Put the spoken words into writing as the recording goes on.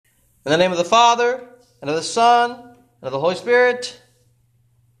In the name of the Father, and of the Son, and of the Holy Spirit.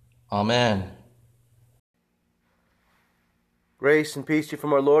 Amen. Grace and peace to you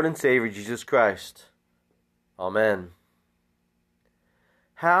from our Lord and Savior, Jesus Christ. Amen.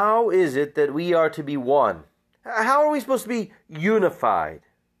 How is it that we are to be one? How are we supposed to be unified?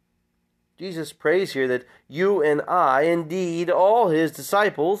 Jesus prays here that you and I, indeed all his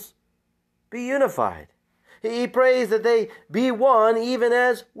disciples, be unified. He prays that they be one even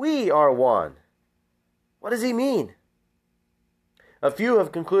as we are one. What does he mean? A few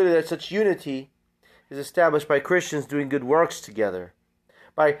have concluded that such unity is established by Christians doing good works together,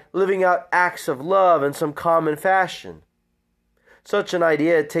 by living out acts of love in some common fashion. Such an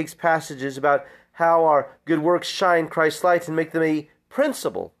idea takes passages about how our good works shine Christ's light and make them a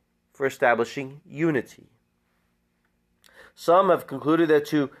principle for establishing unity. Some have concluded that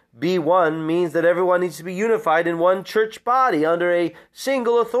to be one means that everyone needs to be unified in one church body under a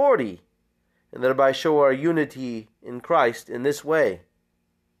single authority, and thereby show our unity in Christ in this way.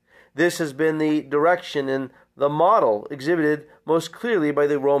 This has been the direction and the model exhibited most clearly by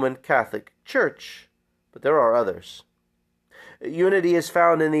the Roman Catholic Church, but there are others. Unity is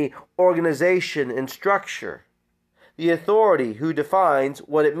found in the organization and structure, the authority who defines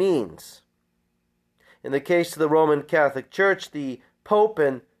what it means. In the case of the Roman Catholic Church, the Pope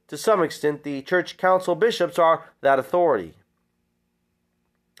and, to some extent, the Church Council bishops are that authority.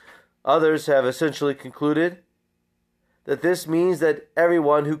 Others have essentially concluded that this means that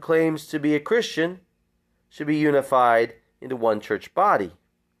everyone who claims to be a Christian should be unified into one church body.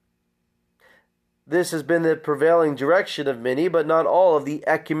 This has been the prevailing direction of many, but not all, of the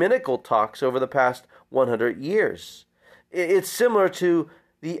ecumenical talks over the past 100 years. It's similar to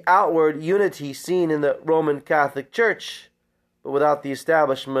the outward unity seen in the Roman Catholic Church, but without the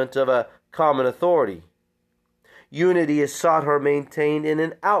establishment of a common authority. Unity is sought or maintained in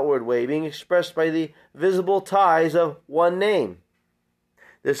an outward way, being expressed by the visible ties of one name.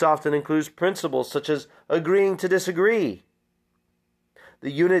 This often includes principles such as agreeing to disagree.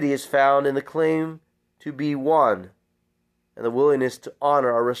 The unity is found in the claim to be one, and the willingness to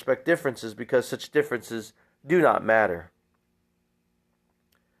honor or respect differences because such differences do not matter.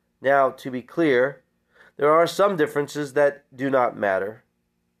 Now, to be clear, there are some differences that do not matter.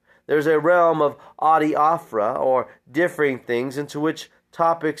 There's a realm of adiaphora, or differing things, into which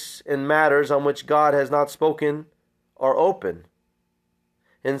topics and matters on which God has not spoken are open,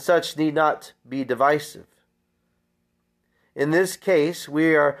 and such need not be divisive. In this case,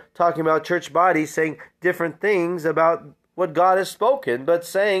 we are talking about church bodies saying different things about what God has spoken, but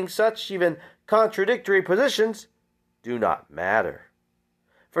saying such even contradictory positions do not matter.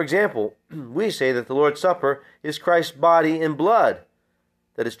 For example, we say that the Lord's Supper is Christ's body and blood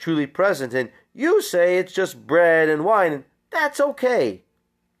that is truly present, and you say it's just bread and wine, and that's okay,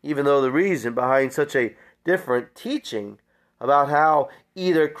 even though the reason behind such a different teaching about how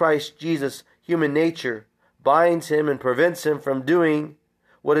either Christ Jesus' human nature binds him and prevents him from doing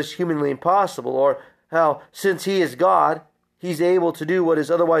what is humanly impossible, or how, since he is God, he's able to do what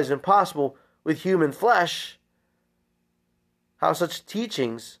is otherwise impossible with human flesh, how such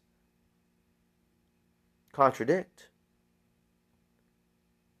teachings contradict.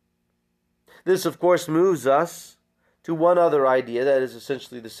 This, of course, moves us to one other idea that is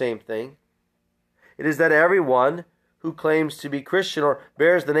essentially the same thing. It is that everyone who claims to be Christian or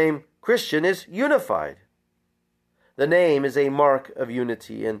bears the name Christian is unified. The name is a mark of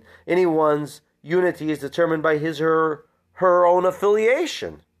unity, and anyone's unity is determined by his or her own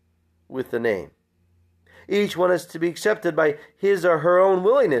affiliation with the name. Each one is to be accepted by his or her own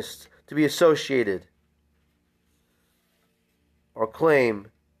willingness to be associated or claim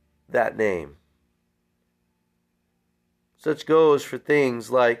that name. Such goes for things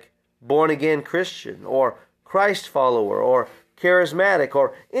like born-again Christian, or Christ follower, or charismatic,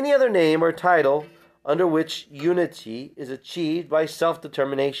 or any other name or title under which unity is achieved by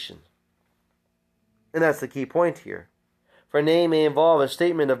self-determination. And that's the key point here. For a name may involve a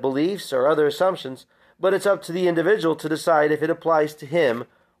statement of beliefs or other assumptions, but it's up to the individual to decide if it applies to him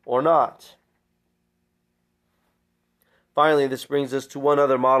or not. Finally, this brings us to one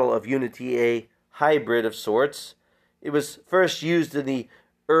other model of unity, a hybrid of sorts. It was first used in the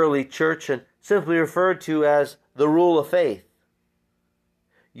early church and simply referred to as the rule of faith.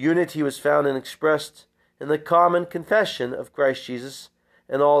 Unity was found and expressed in the common confession of Christ Jesus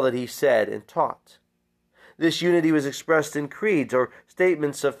and all that he said and taught. This unity was expressed in creeds or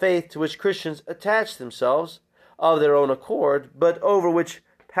statements of faith to which Christians attached themselves of their own accord, but over which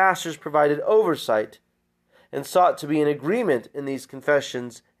pastors provided oversight and sought to be in agreement in these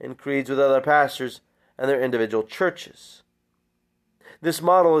confessions and creeds with other pastors and their individual churches. This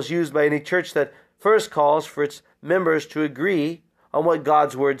model is used by any church that first calls for its members to agree on what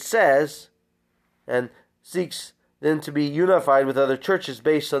God's Word says and seeks then to be unified with other churches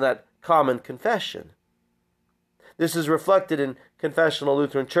based on that common confession. This is reflected in confessional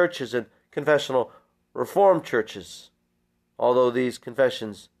Lutheran churches and confessional Reformed churches, although these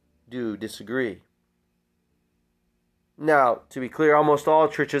confessions do disagree. Now, to be clear, almost all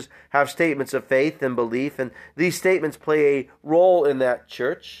churches have statements of faith and belief, and these statements play a role in that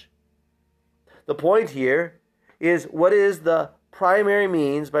church. The point here is what is the primary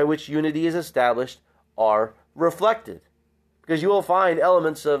means by which unity is established are reflected. Because you will find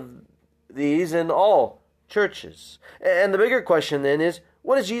elements of these in all churches. And the bigger question then is,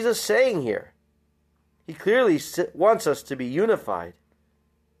 what is Jesus saying here? He clearly wants us to be unified.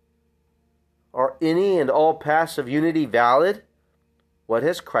 Are any and all paths of unity valid? What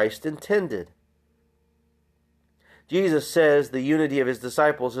has Christ intended? Jesus says the unity of his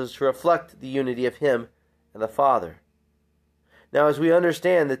disciples is to reflect the unity of him and the Father. Now, as we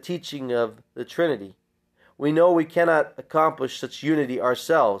understand the teaching of the Trinity, we know we cannot accomplish such unity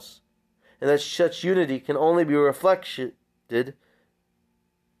ourselves, and that such unity can only be reflected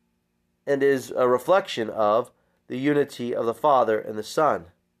and is a reflection of the unity of the Father and the Son.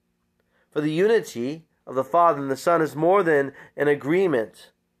 For the unity of the Father and the Son is more than an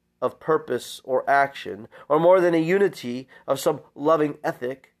agreement of purpose or action, or more than a unity of some loving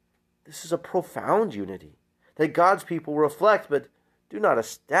ethic. This is a profound unity that God's people reflect but do not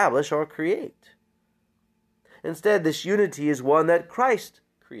establish or create. Instead, this unity is one that Christ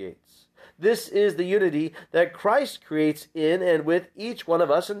creates. This is the unity that Christ creates in and with each one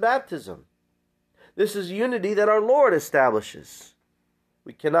of us in baptism. This is unity that our Lord establishes.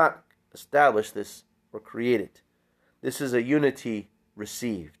 We cannot establish this or create it. This is a unity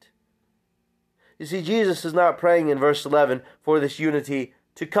received. You see, Jesus is not praying in verse 11 for this unity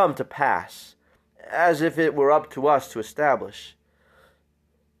to come to pass, as if it were up to us to establish.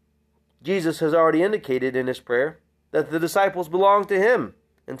 Jesus has already indicated in his prayer that the disciples belong to him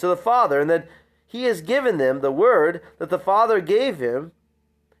and to the Father, and that he has given them the word that the Father gave him,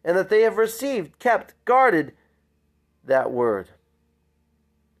 and that they have received, kept, guarded that word.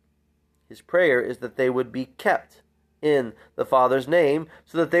 His prayer is that they would be kept in the Father's name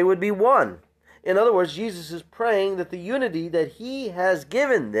so that they would be one. In other words, Jesus is praying that the unity that he has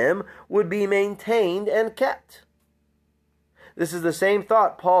given them would be maintained and kept. This is the same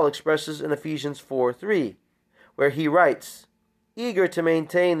thought Paul expresses in Ephesians 4:3, where he writes, eager to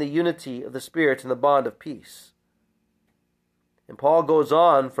maintain the unity of the Spirit in the bond of peace. And Paul goes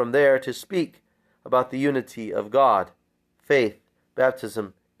on from there to speak about the unity of God, faith,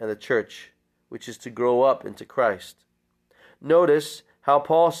 baptism, and the church, which is to grow up into Christ. Notice how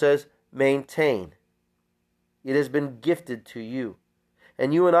Paul says, maintain. It has been gifted to you,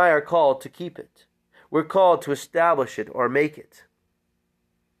 and you and I are called to keep it. We're called to establish it or make it.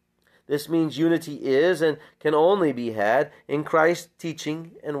 This means unity is and can only be had in Christ's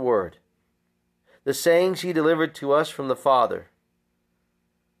teaching and word. The sayings he delivered to us from the Father.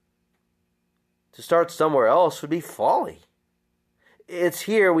 To start somewhere else would be folly. It's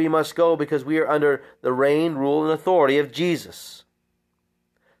here we must go because we are under the reign, rule, and authority of Jesus.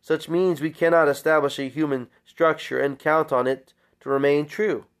 Such means we cannot establish a human structure and count on it to remain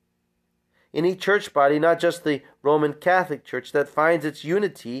true. Any church body, not just the Roman Catholic Church, that finds its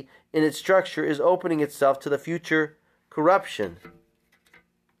unity in its structure is opening itself to the future corruption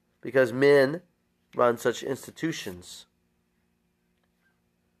because men run such institutions.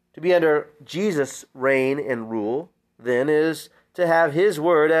 To be under Jesus' reign and rule, then, is to have his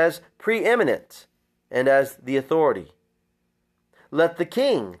word as preeminent and as the authority. Let the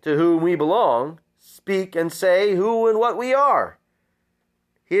king, to whom we belong, speak and say who and what we are.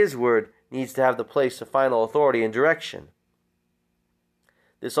 His word needs to have the place of final authority and direction.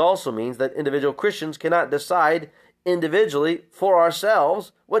 This also means that individual Christians cannot decide individually for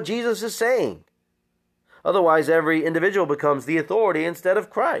ourselves what Jesus is saying. Otherwise, every individual becomes the authority instead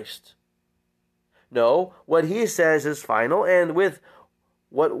of Christ. No, what he says is final, and with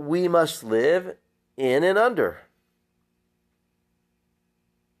what we must live in and under.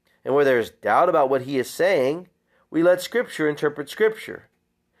 And where there is doubt about what he is saying, we let Scripture interpret Scripture.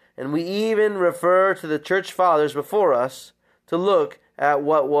 And we even refer to the church fathers before us to look at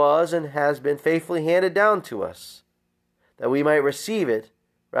what was and has been faithfully handed down to us, that we might receive it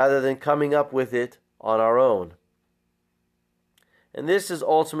rather than coming up with it on our own. And this is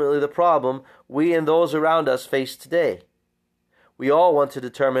ultimately the problem we and those around us face today. We all want to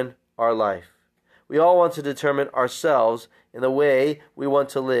determine our life. We all want to determine ourselves in the way we want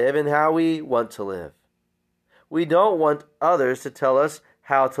to live and how we want to live. We don't want others to tell us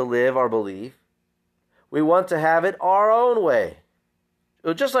how to live or believe. We want to have it our own way.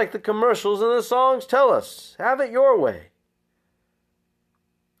 Just like the commercials and the songs tell us, have it your way.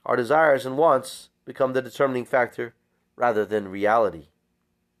 Our desires and wants become the determining factor rather than reality.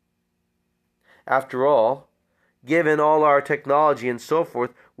 After all, given all our technology and so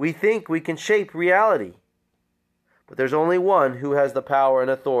forth, we think we can shape reality. But there's only one who has the power and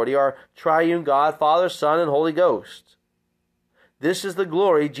authority, our triune God, Father, Son, and Holy Ghost. This is the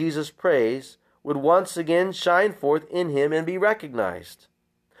glory Jesus prays would once again shine forth in him and be recognized.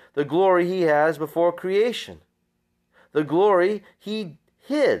 The glory he has before creation. The glory he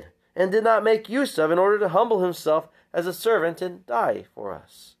hid and did not make use of in order to humble himself as a servant and die for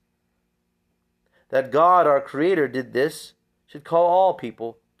us. That God, our Creator, did this should call all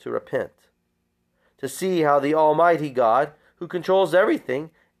people to repent. To see how the Almighty God, who controls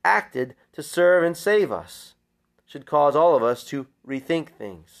everything, acted to serve and save us, should cause all of us to rethink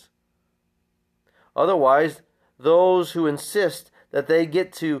things. Otherwise, those who insist that they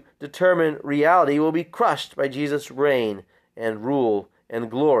get to determine reality will be crushed by Jesus' reign and rule and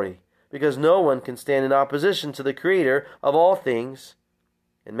glory, because no one can stand in opposition to the Creator of all things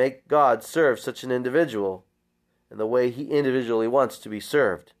and make God serve such an individual in the way he individually wants to be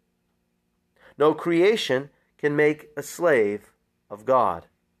served. No creation can make a slave of God.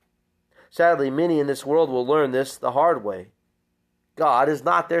 Sadly, many in this world will learn this the hard way. God is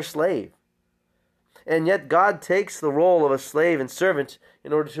not their slave. And yet God takes the role of a slave and servant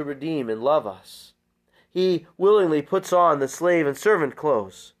in order to redeem and love us. He willingly puts on the slave and servant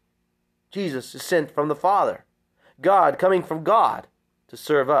clothes. Jesus is sent from the Father, God coming from God to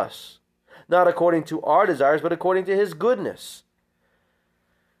serve us, not according to our desires, but according to his goodness.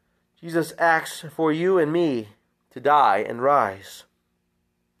 Jesus acts for you and me to die and rise.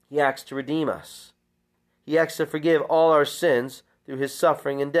 He acts to redeem us. He acts to forgive all our sins through his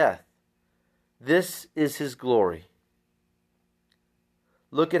suffering and death. This is his glory.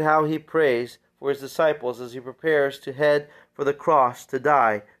 Look at how he prays for his disciples as he prepares to head for the cross to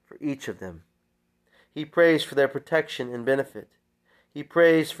die for each of them. He prays for their protection and benefit. He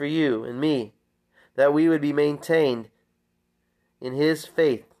prays for you and me that we would be maintained in his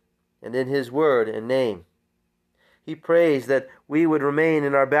faith and in his word and name. He prays that we would remain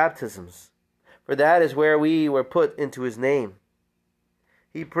in our baptisms, for that is where we were put into his name.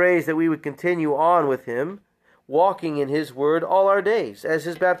 He prays that we would continue on with him, walking in his word all our days as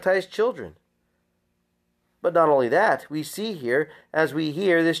his baptized children. But not only that, we see here, as we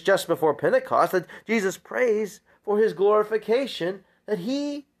hear this just before Pentecost, that Jesus prays for his glorification, that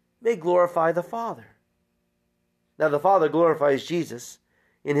he may glorify the Father. Now the Father glorifies Jesus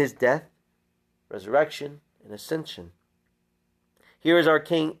in his death, resurrection, and ascension. Here is our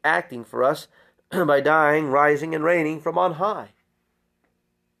King acting for us by dying, rising, and reigning from on high.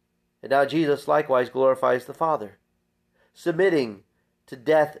 And now Jesus likewise glorifies the Father, submitting to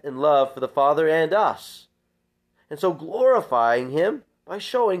death and love for the Father and us, and so glorifying him by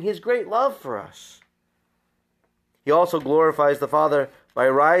showing his great love for us. He also glorifies the Father by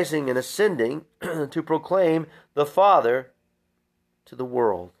rising and ascending to proclaim the Father to the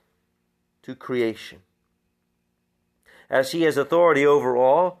world, to creation. As he has authority over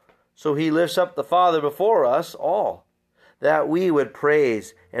all, so he lifts up the Father before us all, that we would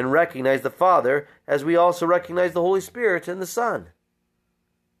praise and recognize the Father as we also recognize the Holy Spirit and the Son.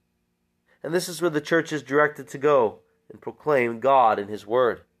 And this is where the church is directed to go and proclaim God and his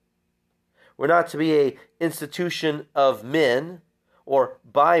word. We're not to be an institution of men or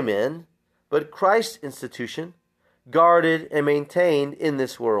by men, but Christ's institution, guarded and maintained in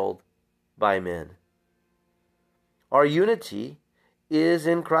this world by men. Our unity is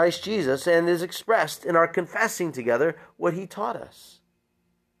in Christ Jesus and is expressed in our confessing together what he taught us.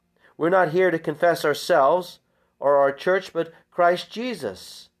 We're not here to confess ourselves or our church, but Christ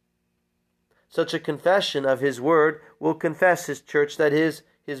Jesus. Such a confession of his word will confess his church, that is,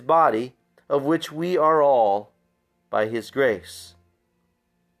 his body, of which we are all by his grace.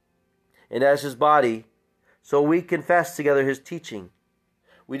 And as his body, so we confess together his teaching.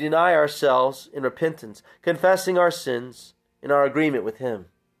 We deny ourselves in repentance, confessing our sins in our agreement with him.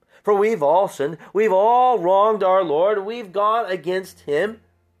 For we've all sinned, we've all wronged our Lord, we've gone against him,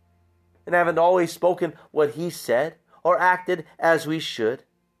 and haven't always spoken what he said, or acted as we should.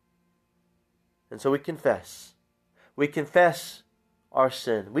 And so we confess. We confess our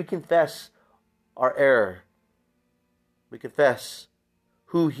sin. We confess our error. We confess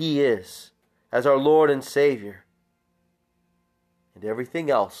who he is as our Lord and Savior, and everything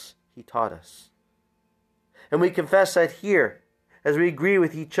else he taught us. And we confess that here, as we agree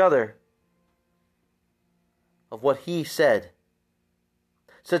with each other of what He said.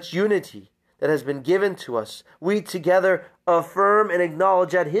 Such unity that has been given to us, we together affirm and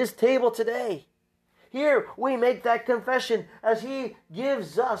acknowledge at His table today. Here we make that confession as He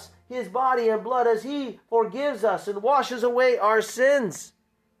gives us His body and blood, as He forgives us and washes away our sins.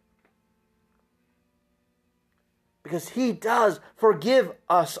 Because He does forgive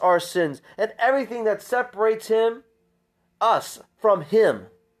us our sins and everything that separates us from Him.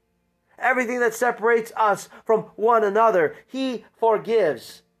 Everything that separates us from one another, He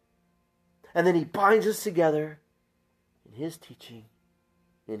forgives. And then He binds us together in His teaching,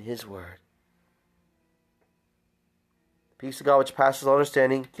 in His word. The peace of God which passes all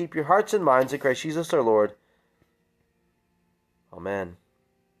understanding, keep your hearts and minds in Christ Jesus our Lord. Amen.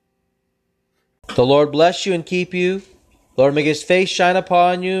 The Lord bless you and keep you. The Lord make His face shine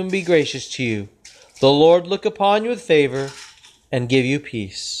upon you and be gracious to you. The Lord look upon you with favor and give you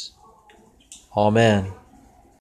peace. Amen.